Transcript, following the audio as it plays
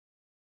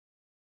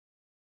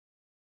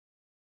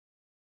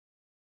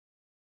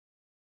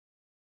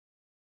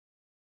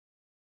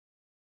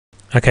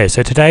Okay,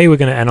 so today we're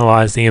going to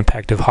analyse the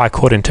impact of High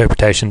Court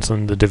interpretations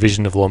on the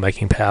division of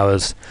lawmaking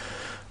powers.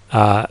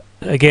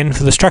 Again,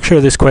 for the structure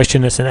of this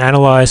question, it's an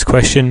analyse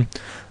question,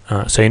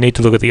 so you need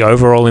to look at the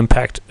overall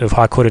impact of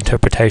High Court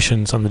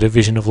interpretations on the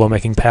division of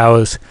lawmaking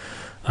powers.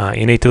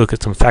 You need to look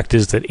at some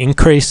factors that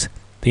increase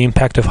the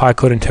impact of High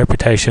Court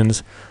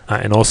interpretations,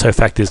 and also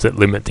factors that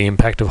limit the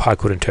impact of High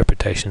Court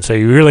interpretations. So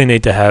you really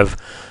need to have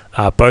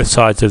both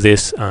sides of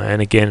this,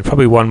 and again,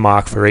 probably 1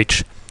 mark for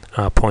each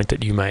point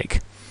that you make.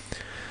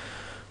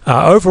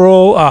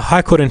 Overall,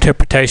 High Court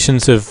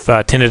interpretations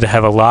have tended to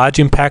have a large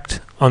impact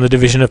on the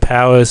division of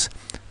powers,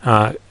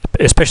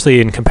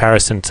 especially in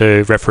comparison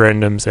to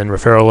referendums and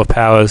referral of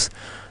powers.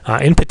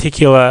 In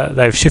particular,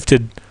 they've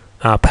shifted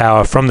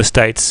power from the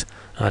states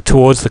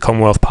towards the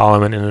Commonwealth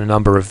Parliament in a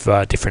number of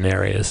different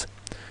areas.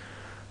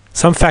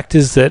 Some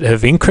factors that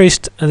have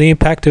increased the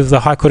impact of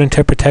the High Court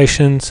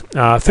interpretations,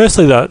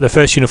 firstly, the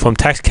first uniform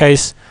tax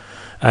case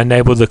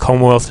enabled the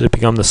Commonwealth to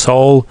become the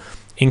sole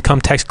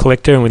income tax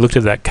collector, and we looked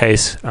at that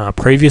case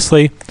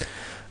previously.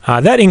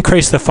 That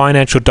increased the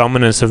financial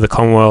dominance of the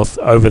Commonwealth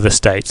over the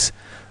states,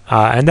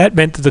 and that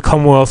meant that the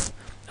Commonwealth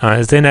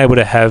is then able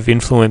to have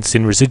influence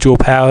in residual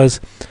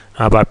powers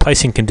by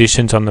placing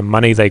conditions on the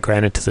money they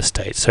granted to the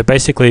states. So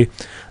basically,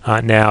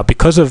 now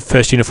because of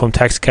first uniform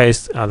tax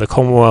case, the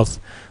Commonwealth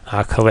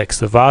collects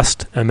the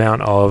vast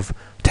amount of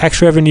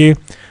tax revenue.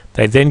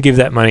 They then give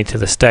that money to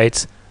the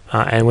states,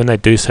 and when they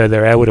do so,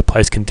 they're able to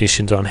place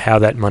conditions on how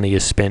that money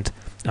is spent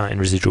in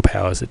residual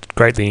powers. It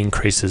greatly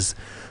increases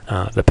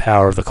the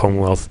power of the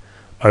Commonwealth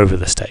over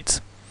the states.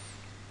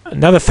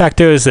 Another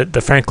factor is that the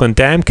Franklin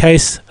Dam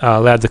case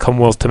allowed the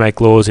Commonwealth to make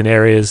laws in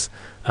areas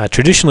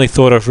traditionally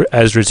thought of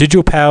as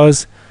residual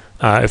powers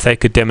if they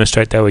could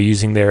demonstrate they were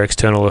using their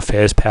external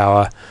affairs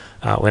power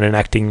when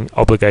enacting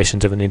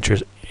obligations of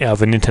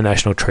an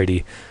international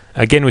treaty.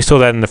 Again, we saw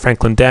that in the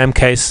Franklin Dam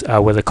case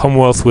where the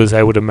Commonwealth was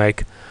able to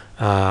make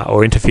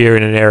or interfere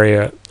in an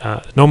area,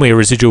 normally a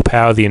residual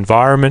power, the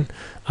environment,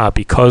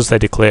 because they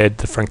declared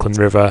the Franklin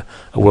River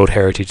a World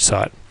Heritage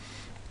Site.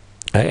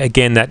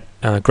 Again, that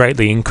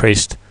greatly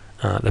increased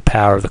the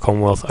power of the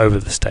Commonwealth over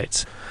the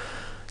states.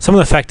 Some of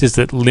the factors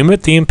that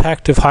limit the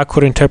impact of High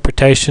Court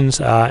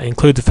interpretations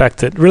include the fact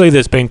that really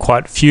there's been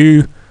quite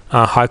few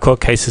High Court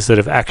cases that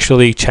have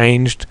actually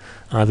changed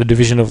the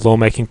division of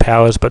lawmaking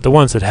powers, but the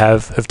ones that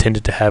have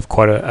tended to have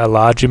quite a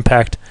large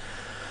impact.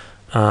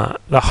 The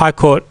High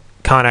Court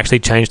can't actually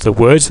change the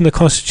words in the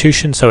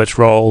Constitution, so its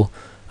role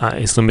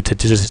is limited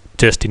to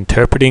just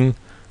interpreting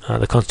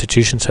the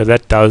Constitution, so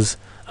that does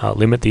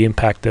limit the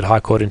impact that High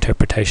Court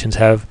interpretations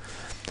have.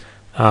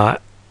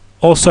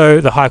 Also,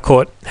 the High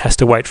Court has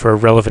to wait for a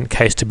relevant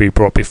case to be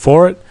brought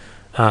before it,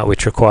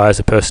 which requires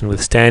a person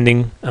with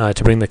standing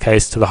to bring the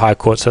case to the High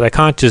Court, so they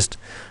can't just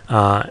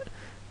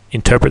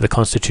interpret the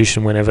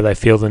Constitution whenever they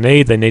feel the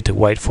need. They need to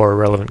wait for a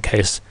relevant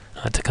case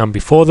to come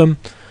before them.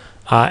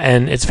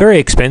 And it's very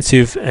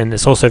expensive, and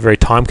it's also very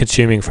time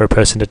consuming for a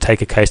person to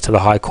take a case to the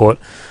High Court.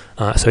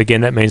 So again,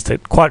 that means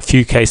that quite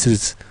few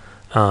cases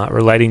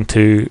relating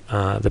to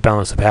the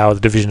balance of power, the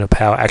division of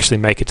power, actually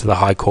make it to the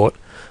High Court.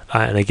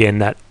 And again,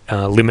 that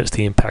limits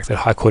the impact that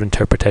High Court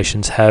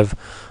interpretations have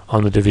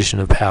on the division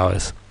of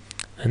powers.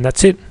 And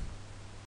that's it.